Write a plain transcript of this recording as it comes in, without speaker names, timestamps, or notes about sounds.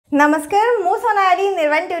नमस्कार मु सोनाली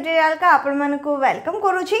निर्वाण ट्यूटोरियल का आपण मानकु वेलकम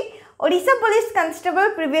करूची। Odisha police constable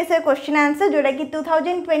previous year question answer जोड़ा कि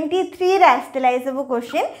 2023 रे आस्थिला ए सब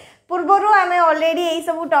क्वेश्चन पूर्वरु आमे ऑलरेडी ए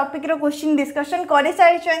सब टॉपिक रो क्वेश्चन डिस्कशन करे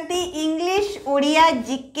सारिचंती। English Odia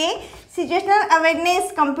GK situational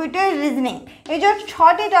awareness computer reasoning ए जो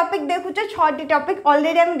 6टी टॉपिक देखुछ 6टी टॉपिक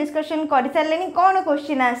ऑलरेडी हम डिस्कशन कर सारलेनी। कोन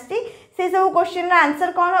क्वेश्चन आस्ती से सब क्वेश्चन रा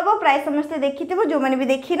आंसर कोन हबो प्राय समस्त देखिथिबो। जो माने भी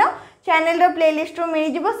देखिनो चैनल रो प्लेलिस्ट रो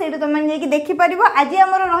मिल जिवो सेटो तुम माने जेकी देखि परिबो। आज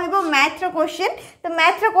हमर रहइबो मैथ रो क्वेश्चन। तो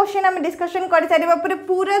मैथ रो क्वेश्चन हम डिस्कशन कर सारिबा पर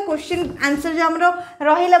पूरा क्वेश्चन आंसर जो हमरो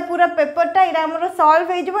रहिला पूरा पेपर टा इरा हमरो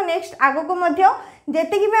सॉल्व हो जिवो। नेक्स्ट आगो को मध्य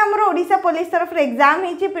जेते कि हमरो ओडिशा पुलिस तरफ एग्जाम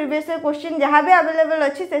हेची प्रीवियस ईयर क्वेश्चन जहां भी अवेलेबल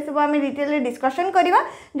अछि से सब हम डिटेल डिस्कशन करिवा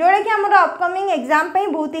जोड़ा कि हमरो अपकमिंग एग्जाम पे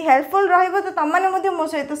बहुत ही हेल्पफुल रहिबो। तो तुम माने मध्य मो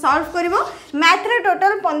सहित सॉल्व करिवो। मैथ रे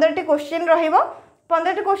टोटल 15टी क्वेश्चन रहिबो।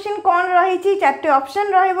 15टी क्वेश्चन कौन रही 4टी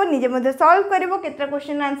ऑप्शन रहिबो निजे मध्य सॉल्व करिवो। केतरा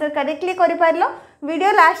क्वेश्चन आंसर करेक्टली करि पारलो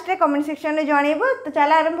वीडियो लास्ट रे कमेंट सेक्शन रे जणैबो। तो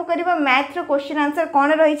चला आरंभ करिवो मैथ रो क्वेश्चन आंसर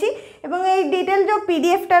कौन रही एवं ए डिटेल जो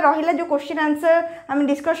पीडीएफ टा रहिला जो क्वेश्चन आंसर हम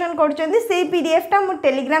डिस्कशन करचंदी से पीडीएफ टा मु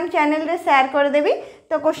टेलीग्राम चैनल रे शेयर कर देबी।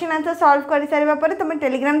 तो क्वेश्चन आंसर सॉल्व कर सारिबा पर तुम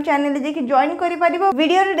टेलीग्राम चैनल रे जेकी जॉइन करि पारिबो।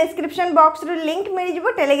 वीडियो रे डिस्क्रिप्शन बॉक्स रो लिंक मिल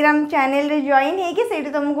जिवो। टेलीग्राम चैनल रे जॉइन हेकी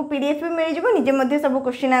सेठी तुमको पीडीएफ भी मिल जिवो। निजे मध्य सब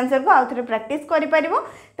क्वेश्चन आंसर को आउथरे प्रैक्टिस करि पारिबो।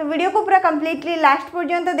 तो वीडियो को पूरा कंप्लीटली लास्ट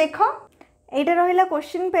पर्यंत देखो। एटा रहिला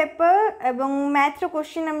क्वेश्चन पेपर एवं मैथ रो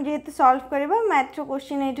क्वेश्चन हम जेहेतु सॉल्व करबा। मैथ रो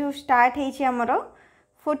क्वेश्चन एठू स्टार्ट हेछि हमरो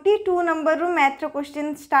 42 नंबर रो मैथ रो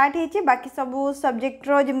क्वेश्चन स्टार्ट हेछि। बाकी सब सब्जेक्ट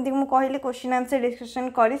रो जेमति मु कहले क्वेश्चन आंसर डिस्कशन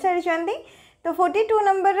करि सारि छथि। तो 42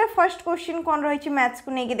 नंबर रे फर्स्ट क्वेश्चन कोन रहिछि मैथ्स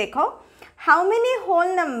को नेकी देखो। How many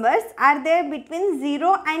whole numbers are there between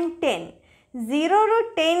 0 and 10। 0 रो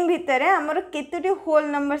 10 भितरे हमरो केतोटी होल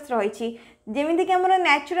नंबर्स रहिछि। जेमिति कि हमरो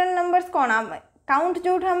नेचुरल नंबर्स कोन काउंट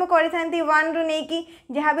जो हम करिथांती 1 रो नेकी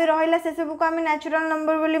जहाँ भी रहिला से सब को हम नेचुरल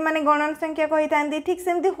नंबर बोली माने गणन संख्या कहि थांती। ठीक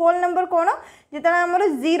सेमती होल नंबर कोन जेतला हमरो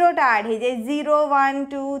 0 टा ऐड हे जाय 0 1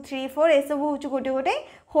 2 3 4 ए सब होछ गोटे गोटे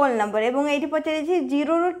होल नंबर। एवं एठी पचारि छी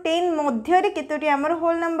 0 रो 10 मध्य रे केतोटी हमरो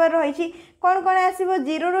होल नंबर रहि छी कोन कोन आसीबो।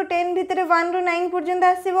 0 रो 10 भितरे 1 रो 9 पर्यंत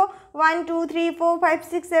आसीबो 1 2 3 4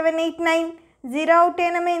 5 6 7 8 9 0 और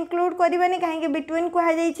 10 हमें इंक्लूड करबानी कहीं बिटवीन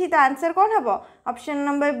कहा जाइछि। तो आंसर कौन हबो ऑप्शन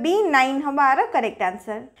नंबर बी 9 हबो आर करेक्ट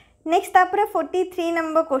आंसर। नेक्स्ट तापर 43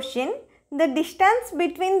 number question. The distance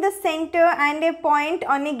between the centre and A point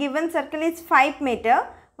on A given circle is 5 metre.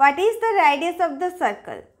 What is the radius of the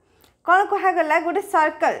circle. कौन कहा गला गोटे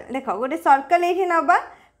circle देखो गोटे circle एठी नबा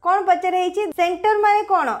कौन पचर हेछि सेंटर माने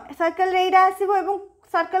कौन सर्कल रे एटा आसीबो एवं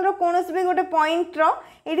सर्कल रो कोनोस भी गोटे पॉइंट रो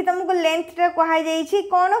एठी तुमको लेंथ रे कहा जाइछि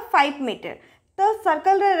कौन 5 मीटर। तो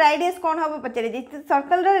सर्कल रे रेडियस कौन हम पचारे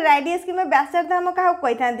सर्कल रे रेडियस कि व्यासार्ध हम क्या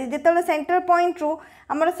कही था जो सेंटर पॉइंट रू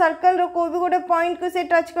आम सर्कल रो को भी गोटे पॉइंट को से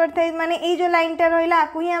टच करता माने ये जो लाइन टा रहा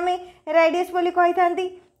आपको ही आम रेडियस बोली कही था।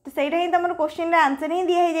 तो सहीटा ही तुम क्वेश्चन आंसर ही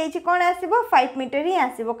दिया जाइए कौन आसो 5 मीटर ही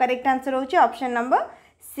आसो। करेक्ट आंसर होची ऑप्शन नंबर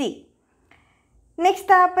सी। नेक्स्ट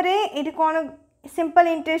तापरे ये कौन सिंपल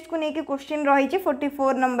इंटरेस्ट को लेकिन क्वेश्चन रही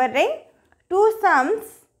 44 नंबर रे। Two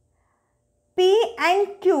sums P and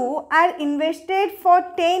Q are invested for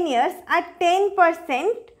 10 years at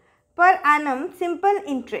 10% per annum simple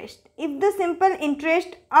interest. If the simple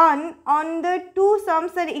interest earned on the two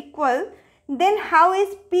sums are equal, then how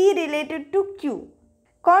is P related to Q?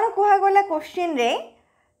 कौन कहा गला question रे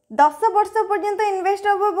 10 वर्ष पर्यंत invest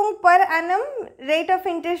हो पर annum rate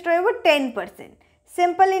of interest रहिबो 10%।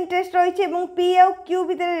 Simple interest रही पी आउ क्यू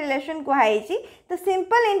भितर रिलेशन कहुई। तो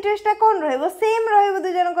सिंपल इंटरेस्ट कौन रहिबो सेम रहिबो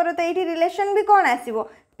दु जनकर। तो ये रिलेशन भी कौन आसीबो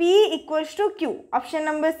P equals to Q option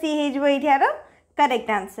number C हेजिबो एठार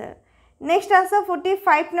correct answer. Next आसो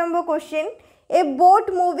 45 number question. A boat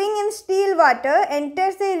moving in still water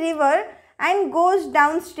enters a river and goes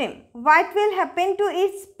downstream. What will happen to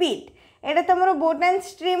its speed. एटा तुम boat and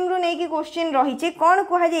stream रू नहीं question रही कौन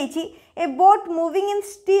कहुई ए boat moving in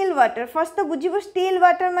still water. First तो बुझिबो still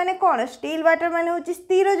water माने कौन still water माने होची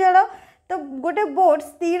स्थिर जल। तो गोटे बोट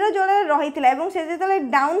स्थिर जल रही से जो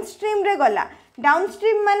डाउनस्ट्रीम रे गला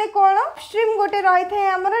डाउनस्ट्रीम माने कौन अपस्ट्रीम गोटे रही थाए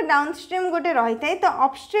आमर डाउनस्ट्रीम गोटे रही थाए। तो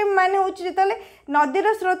अपस्ट्रीम माने होची जो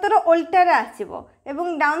नदीर स्रोतर उल्टार आसो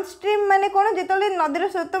एवं डाउनस्ट्रीम माने कौन जो नदीर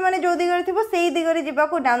स्रोत माने जो दिगरे थी से दिगरे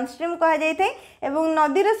जावाक डाउनस्ट्रीम कह जाए एवं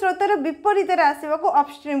नदीर स्रोतर विपरीत आसवाक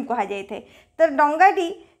अपस्ट्रीम कह जाए। तो डंगाटी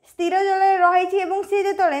स्थिर जल रही एवं सी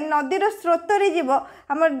जो नदीर स्रोत जीव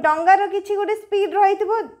आम डंगार किसी गोटे स्पीड रही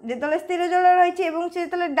जो स्थिर जल रही सी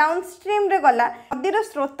जो डाउन स्ट्रीम रे गला नदीर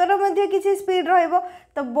स्रोतर किसी स्पीड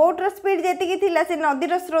तो बोट्र स्पीड जी से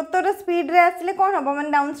नदीर स्रोतर स्पीड रे आसले कौन हम मैंने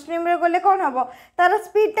डाउन स्ट्रीम रे गले कौन हम तार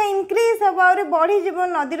स्पीडटा इनक्रीज हम और बढ़ी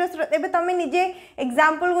नदीर स्रोत एवं तुम निजे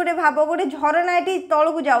एग्जांपल गोटे भाव गोटे झरना ये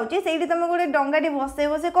तौक जाऊँगी से तुम गोटे डंगाटी भसे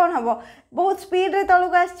भसे कौन हम बहुत स्पीड रे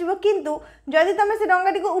तौक आसो किंतु जदि तुम से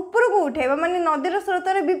डंगाटी को ऊपर को उठेब माने नदीर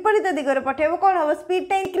स्रोतर विपरीत दिगरे पठेब कौन हम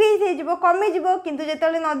स्पीडटा इनक्रीज हो कमिज किंतु जो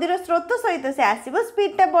नदीर स्रोत सहित से आसो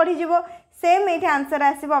स्पीडटा बढ़ीज सेम ये आंसर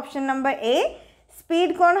आसो ऑप्शन नंबर ए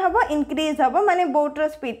स्पीड कौन हम इनक्रीज हम माने बोट्र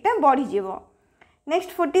स्पीडटा बढ़ीज। नेक्स्ट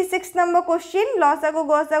 46 नंबर क्वेश्चन लसागु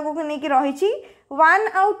गसागु को लेकिन रही 1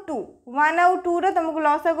 आउट 2 तुमको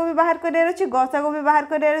लसागु भी बाहर कर गसागु भी बाहर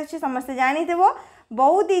कर समस्ते जानी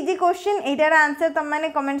बहुत इजी क्वेश्चन एटार आंसर तुम मैंने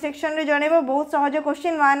कमेंट सेक्शन रे जनइब बहुत सहज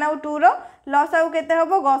क्वेश्चन 1 आउट 2 लसागु केते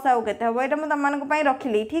हम गसागु केते हम एटा तुम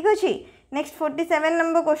रखिली ठीक अच्छे। नेक्स्ट 47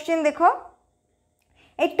 नंबर क्वेश्चन देख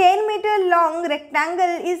A 10 meter long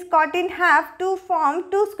rectangle is cut in half to form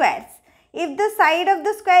 2 squares. If the side of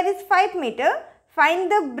the square is 5 meter,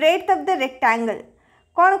 find the breadth of the rectangle.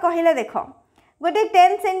 कौन कहला देख गोटे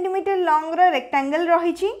 10 सेंटीमीटर लॉन्ग रो रेक्टांगल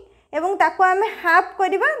रही एवं ताको आमे half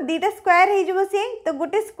करबा दीटा स्क्वायर हे जबो से तो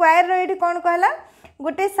गोटे स्क्वायर रो एठी कौन कहला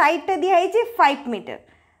गोटे साइड टा दिया है 5 मीटर।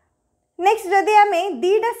 नेक्स्ट जदि आमे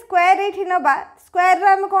दीटा स्क्वायर एठी नबा स्क्वायर रो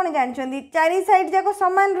आमे कौन जानछंदी चारि साइड जाको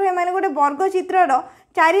समान रहे माने गोटे वर्ग चित्र रो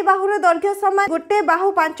चारि बाहुर दैर्घ्य समान गोटे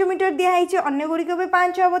बाहु 5 मीटर दिखाई अन्य गुड़िक भी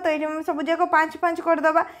 5 हम तो ये सब जाक 5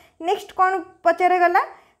 करदे। नेक्स्ट कौन पचारे गला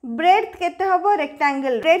ब्रेड्थ केते हम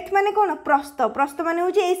रेक्टांगल ब्रेड्थ माने कौन प्रस्थ प्रस्थ माने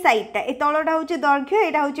होची ए साइडटा ए तलटा होची दैर्घ्य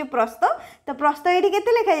एटा होची प्रस्थ तो प्रस्थ एठी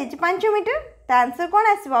केते लिखा जायछि 5 मीटर तो आंसर कौन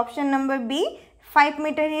आसीबो option number B 5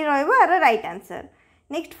 metre he रहइबो are right answer.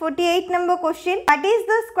 Next 48 number question what is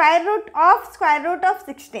the square root of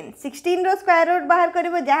 16 row square root बाहर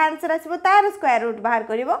करिवो जहाँ आंसर आसीबो तार स्क्वायर रूट बाहर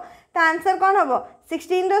करिवो तो आंसर कौन हम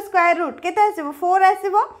 16 रो स्क्वायर रूट केते आसीबो 4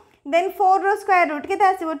 आसीबो देन 4 रो स्क्वायर रूट केते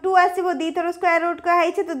आसीबो 2 आसीबो दी थरो स्क्वायर रूट का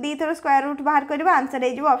है तो दी थरो स्क्वायर रूट बाहर करिवो आंसर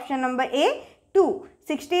हे जिवो option number A 2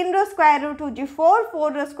 16 row square root होची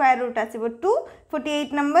 4 रो square root आसीबो 2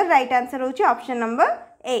 48 number right answer होची option number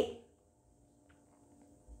A.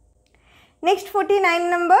 Next 49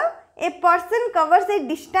 number a person covers a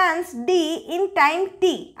distance d in time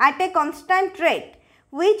t at a constant rate.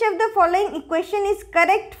 Which of the following equation is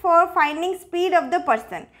correct for finding speed of the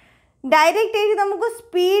person? Direct ये तुमको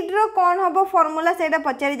speed रो कौन हम formula से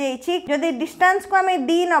पचारि जाइए जदि distance को आम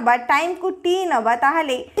D नबा टाइम को टी नबा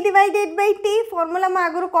ताहले डिवाइडेड बाय टी फॉर्मूला मैं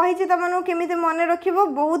आगु कही तुमको केमी मन रख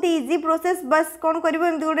बहुत इजी प्रोसेस बस कौन कर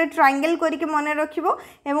गोटे ट्रायंगल करके मन रख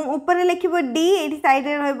ऊपर लिख डी ये साइड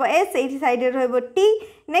एस ये साइड टी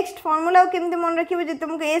नेक्स्ट फॉर्मूला केमी मन रख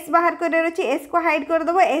तुमको एस बाहर कर एस को हाइड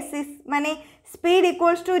करदेव एस माने speed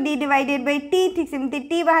equals to D divided by T ठीक सेमती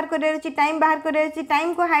टी बाहर कर टाइम बाहर कर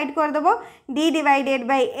टाइम को hide करदेव D divided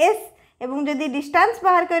by S एवं जदि डिस्टेंस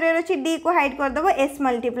बाहर कर डी को hide करदेव S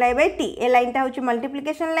multiply by T A लाइनटा हूँ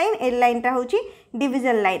मल्टीप्लिकेशन लाइन ए लाइनटा हूँ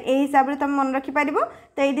डिविजन लाइन ए हिसाब से तुम मन रखिपार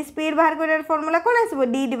तो ये स्पीड बाहर कर फॉर्मूला कौन आसो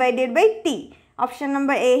D divided by T option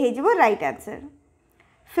number A हो right answer.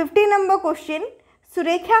 50 number question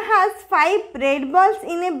Surekha has 5 red balls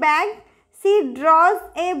in a bag. She draws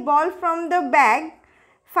a ball from the bag.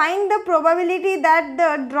 Find the probability that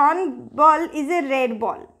the drawn ball is a red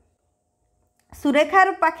ball.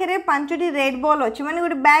 सुरेखार पाखे 5टी red ball अच्छी माने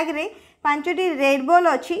गोटे bag रे 5टी red ball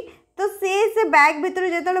अच्छी तो से bag भितर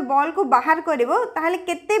जो बॉल को बाहर करिवो ताहले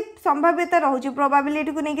केते संभाव्यता रहुची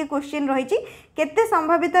प्रोबेबिलिटी को लेके क्वेश्चन रही केते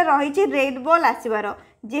संभाव्यता रही रेड बॉल आसबार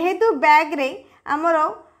जेहेतु बैग रे आमर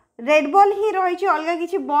रेड बॉल ही रही अलग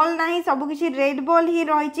किसी बॉल ना सब किसी रेड बॉल ही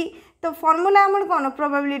रही तो फॉर्मूला आम कौन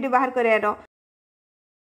प्रोबेबिलिटी बाहर करार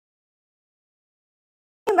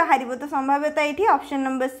बाहर तो संभाव्यता ये ऑप्शन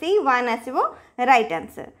नंबर सी 1 आसो राइट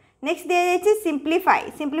आंसर। नेक्स्ट दिया जाइए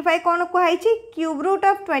सिंप्लीफाई कौन कहुई cube root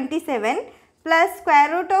of 27 plus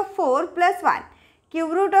square root of 4 plus 1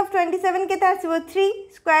 cube root of 27 के आसो 3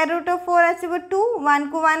 स्क्वायर रूट ऑफ 4 आसो 2 1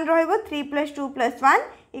 को 1 रहिबो 3 प्लस 2 प्लस 1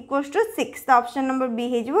 इक्वल्स टू 6 तो ऑप्शन नंबर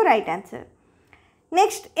बी हो right answer.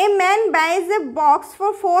 Next a man buys a box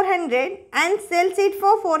for 400 and sales it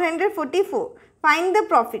for 444 find the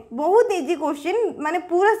profit बहुत easy question माने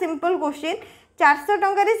पूरा सिंपल क्वेश्चन 400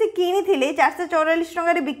 टंका से किनी 444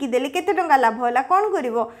 टंका बिकिदेले केते टंका लाभ होला कौन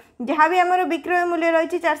करिवो जहाँ भी आमर विक्रय मूल्य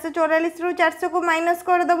रही 444 रु 400 को माइनस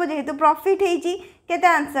करदेव जेहेतु प्रॉफिट होती केते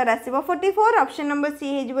आंसर आसीबो 44 ऑप्शन नंबर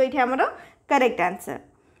सी हो ये आमर करेक्ट आंसर।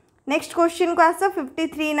 नेक्स्ट क्वेश्चन को आस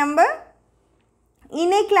 53 number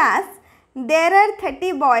in A class there are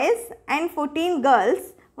 30 boys and 14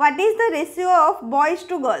 girls, what is the ratio of boys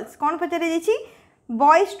to girls? कौन पचारे जाइछि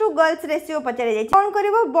बॉयज टू गर्ल्स रेशियो पचारे जाइछि कौन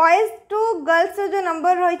करिवो बॉयज टू गर्ल्स जो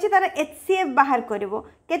number रही तार HCF बाहर करिवो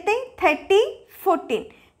केते 30 14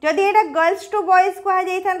 जदि एटा गर्ल्स टू बॉयज कहा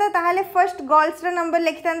जाइथांता ताहाले फर्स्ट गर्ल्स रो नंबर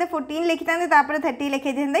लिखिथांते 14 लिखिथांते तापर 30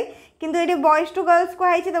 लिखि देंदे किंतु एटी बॉयज टू गर्ल्स कहा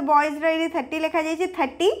जाइछि तो बॉयज रो एटी 30 लिखा जाइछि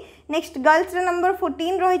 30 नेक्स्ट गर्ल्स रो नंबर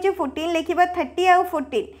 14 रही छि 14 लिखिबा 30 आ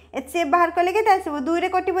 14 HCF बाहर कले केते आसीबो 2 रे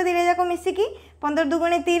कटिबो दिरे जाको मिसिकी 15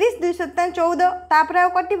 दुगुणे 30 2 7 14 तापर आ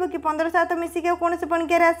कटिबो कि 15 7 मिसिकी कोन से पण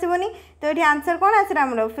केरे आसीबोनी तो एटी आंसर कोन आसीरा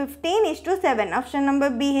हमरो 15:7 option number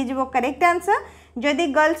B हेजिबो correct answer जदि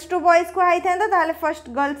गर्ल्स टू बॉयज को हाइथांतो ताले फर्स्ट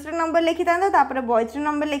गर्ल्स रो नंबर लिखिथांतो तापर बॉयज रो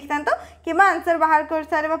नंबर लिखिथांतो किबा आंसर बाहर कर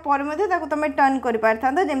सारेबा पर मध्ये ताको तमे टर्न करि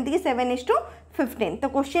पारथांतो जेमति कि 7:15 तो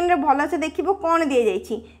क्वेश्चन रे भलो से देखिबो कोन दिए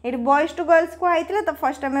जाइछि एटी बॉयज टू गर्ल्स को हाइतले तो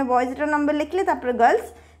फर्स्ट हमें बॉयज रो नंबर लिखले तापर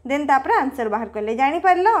गर्ल्स देन तापर आंसर बाहर करले जानि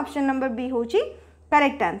पारलो ऑप्शन नंबर बी होछि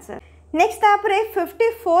करेक्ट आंसर नेक्स्ट तापर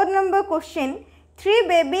 54 number question 3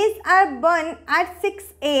 babies are born at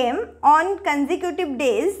 6 AM on consecutive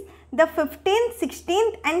days the 15th,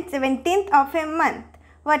 16th and 17th of a month.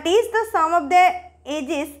 What is the sum of their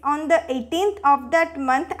ages on the 18th of that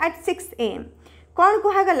month at 6 AM? कौन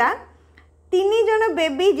कहा गला तीन जन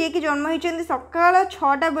baby जे कि जन्म होइछन्ती सकाळ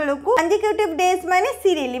 6टा बेलकु consecutive days माने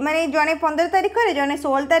serially माने जने 15 तारिख रे जने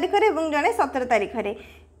 16 तारिख रे एवं जने 17 तारिख रे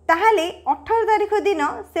ताहाले 18 तारिख दिन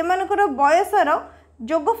सेमानकर बयसर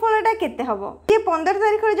जोगफलटा केते हबो जे 15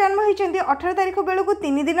 तारिख रे जन्म होइछन्ती 18 तारिख बेलकु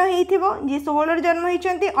 3 दिन हेइथिबो जे 16 रे जन्म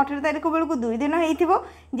होइछन्ती 18 तारिख बेलकु 2 दिन हेइथिबो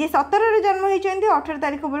जे 17 रे जन्म होइछन्ती 18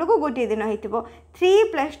 तारिख बेलकु गोटे दिन हेइथिबो 3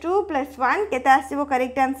 + 2 + 1 केते आसीबो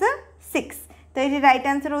करेक्ट आंसर 6 तो ये राइट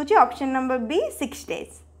आंसर होची option number B 6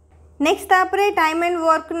 days next तापरे टाइम एंड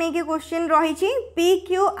वर्क ने के क्वेश्चन रही छी P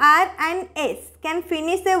Q R and S can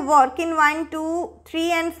finish a work in 1 2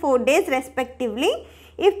 3 and 4 days respectively.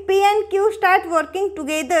 If P and Q start working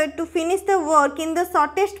together to finish the work in the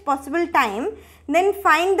shortest possible time, then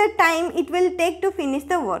find the time it will take to finish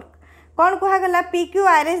the work. कौन कहा गला P Q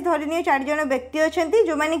R S धरनियो 4 जन व्यक्ति अछंती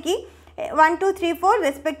जो माने कि 1 2 3 4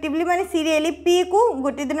 respectively माने serially P को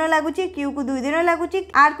गोटे दिन लगुची Q को 2 दिन लगुची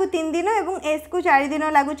R को 3 दिन एवं S को 4 दिन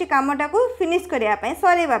लगुची कामटा को फिनिश करिया पय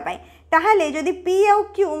सरेबा पय ताहाले जदि P आउ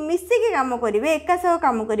Q मिसिके काम करिवे एका सह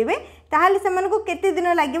काम करिवे ताहाले सेमान को केते दिन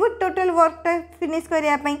लागिवो टोटल वर्क टा फिनिश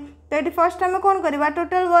करिया पय तो एटी फर्स्ट हम कोन करबा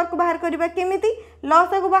टोटल वर्क बाहर करबा केमिति लॉस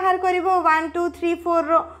को बाहर करबो 1 2 3 4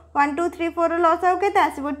 रो 1 2 3 4 रो लॉस आउ केते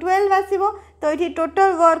आसीबो 12 आसीबो तो एटी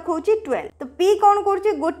टोटल वर्क होची 12 तो P कोन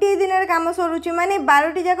करची गोटे दिन रे काम सरुची माने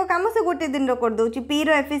 12 टी जाको काम से गोटे दिन रो कर दोची P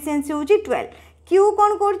रो एफिशिएंसी होची 12 Q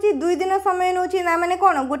कौन करची 2 दिन समय नोची ना माने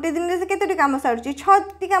कोन गोटे दिन रे से केतोटी काम सारुची 6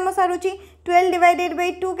 टी काम सारुची 12 डिवाइडेड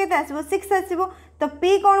बाय 2 केते आसीबो 6 आसीबो तो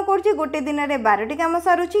P कौन करची गोटे दिन रे 12 टी काम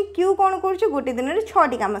सारुची Q कौन करची गोटे दिन रे 6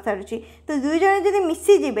 टी काम सारुची तो दुई जण जदी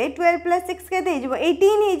मिसी जिवे 12 + 6 केते हेजिवो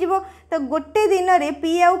 18 हेजिवो तो गोटे दिन रे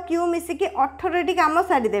P आउ Q मिसी के 18 टी काम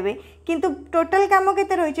सारी देबे किंतु टोटल काम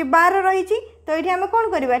केते रहिची 12 रहिची तो एठी हम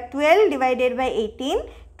कोन करबा 12 डिवाइडेड बाय 18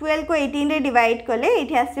 12 को 18 रे डिवाइड कले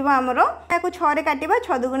एठी आसीबो हमरो ताको 6 रे काटिबा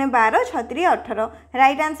 6 दुगुणे 12 6 3 18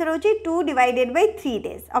 राइट आंसर होची 2 divided by 3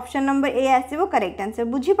 days option number A आसीबो correct answer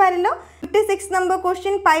बुझी पारिलो 56 नंबर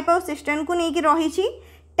क्वेश्चन पाइप आउ सिस्टम को नेकी रहिची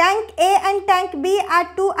tank A and tank B are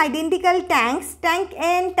two identical tanks. Tank A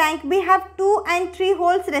and tank B have 2 and 3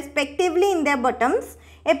 holes respectively in their bottoms.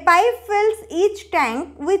 A pipe fills each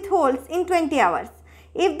tank with holes in 20 hours.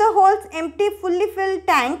 If the holes empty fully filled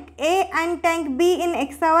tank A and tank B in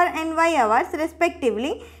X hour and Y hours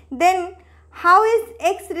respectively, then how is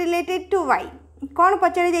X related to Y? कौन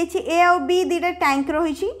पचारे जाइछि A और B दुईटा tank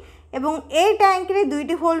रही एवं A tank रे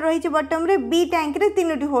 2टी whole रही button रे B tank रे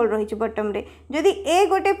 3टी होल रही बटम रे जदि A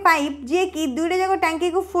गोटे पाइप जे कि दुईटा जाक टांकी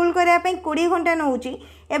को फुल करने 20 घंटा नौची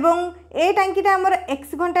एवं A टांकीटा आमर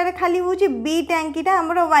X घंटा रे खाली होची B टांकीटा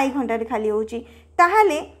आमर Y घंटा रे खाली होची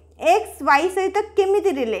ताहाले X Y सहित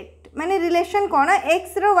केमिति रिलेट माने रिलेशन कौन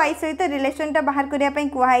X रो Y सहित रिलेशन टा बाहर करिया पई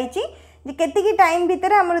कुहाइची जे केतिकी टाइम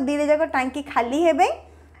भीतर आमर दुईटा जाक टांकी खाली हेबे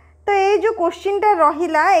तो ये जो क्वेश्चन टा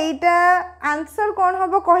रहिला एटा आंसर कौन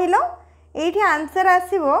हम कहल ये आंसर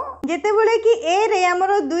आसो जिते बड़े कि ए रे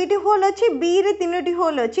आमर 2टी होल अच्छी बी रे 3टी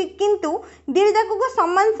होल अच्छी किंतु दुई जाक को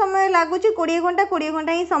समान समय लगुच 20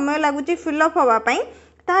 घंटा ही समय लगुच फिलअप हाँपाई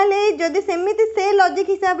ताहले जदि सेमिति से लॉजिक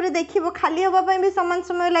हिसाब से देखिबो खाली हाँपाई भी समान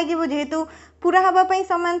समय लगे जेहेतु पूरा हाँपाई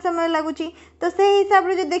समान समय लगुच तो से हिसाब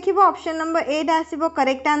से जो देखिबो option number A आसीबो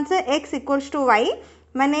correct answer x = y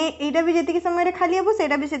माने एटा भी जेतिकी समय रे खाली हबो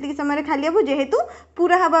सेटा भी सेतिकी समय रे खाली हबो जेहेतु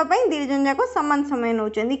पूरा हबा पई दुई जन जाको समान समय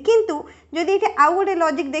नउचंदी किंतु जदि एटा आउ गोटे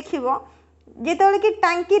लॉजिक देखिबो जेतबेले कि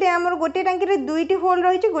टांकी रे हमर गोटे टांकी रे दुईटी होल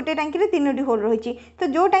रही गोटे टांकी रे तीनोटी होल रही तो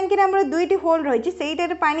जो टांकी रे हमर दुईटी होल रही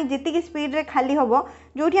सेटारे पानी जेतिकी स्पीड रे खाली हबो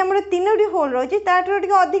जोठी हमर तीनोटी होल रही ताठो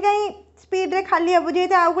टिके अधिका ही स्पीड रे खाली हबो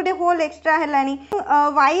जेते आउ गोटे होल एक्स्ट्रा हेलानी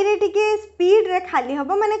वाई रे टिके स्पीड रे खाली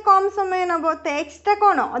हबो माने कम समय नबो तो एक्स्ट्रा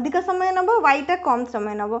कोन अधिक समय नबो वाई टा कम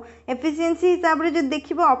समय नबो एफिशिएंसी हिसाब रे जो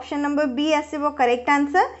देखिबो option number B आसीबो correct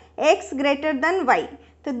answer x greater than y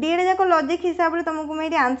तो दीटा जाक लॉजिक हिसाब से तुमको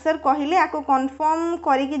मुझे आंसर कहले आपको कन्फर्म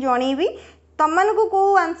करके जनइबी तुम को कौ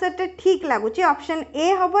आंसर ठीक लगुच ऑप्शन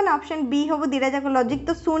ए हम ना ऑप्शन बी हम दीटा जाक लॉजिक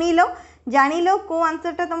तो शुणी लो जान लो कौ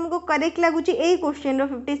आंसर तुमको करेक्ट लगुच यही क्वेश्चन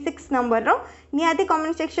 56 नंबर निहाती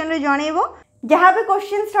कमेंट सेक्शन रे जनइबो जहाँ भी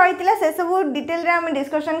क्वेश्चंस रही से सब डिटेल रे हम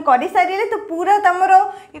डिस्कशन कर सारे तो पूरा तुम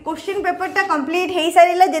क्वेश्चन पेपर कंप्लीट हो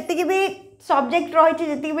सारा जी भी सब्जेक्ट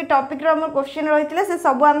रही जी भी टॉपिक क्वेश्चन रही से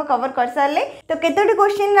सब आम कवर कर सारे तो केतोटी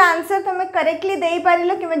क्वेश्चन आंसर तुम करेक्टली दे पार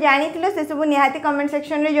कि जानी से सब निहाती कमेंट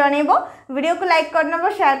सेक्शन रे जनइबो वीडियो को लाइक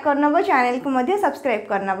करनबो शेयर करनबो चैनल को सब्सक्राइब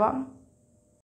करनबो।